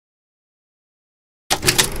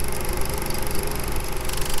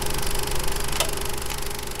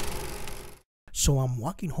So I'm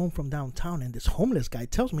walking home from downtown, and this homeless guy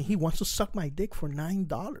tells me he wants to suck my dick for $9.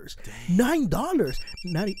 $9,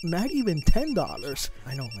 not even $10.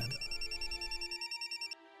 I know, man.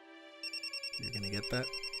 You're gonna get that?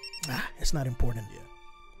 It's not important. Yeah.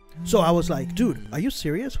 So I was like, dude, are you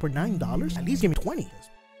serious? For $9? At least give me 20.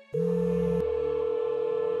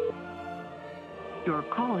 Your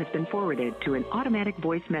call has been forwarded to an automatic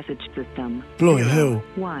voice message system. Glory Hill.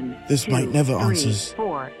 1, This 2, mate never 3, answers.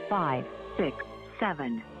 4, 5, 6,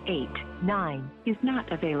 7, 8, 9 is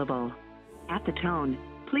not available. At the tone,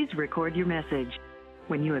 please record your message.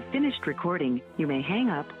 When you have finished recording, you may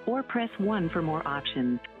hang up or press 1 for more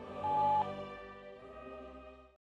options.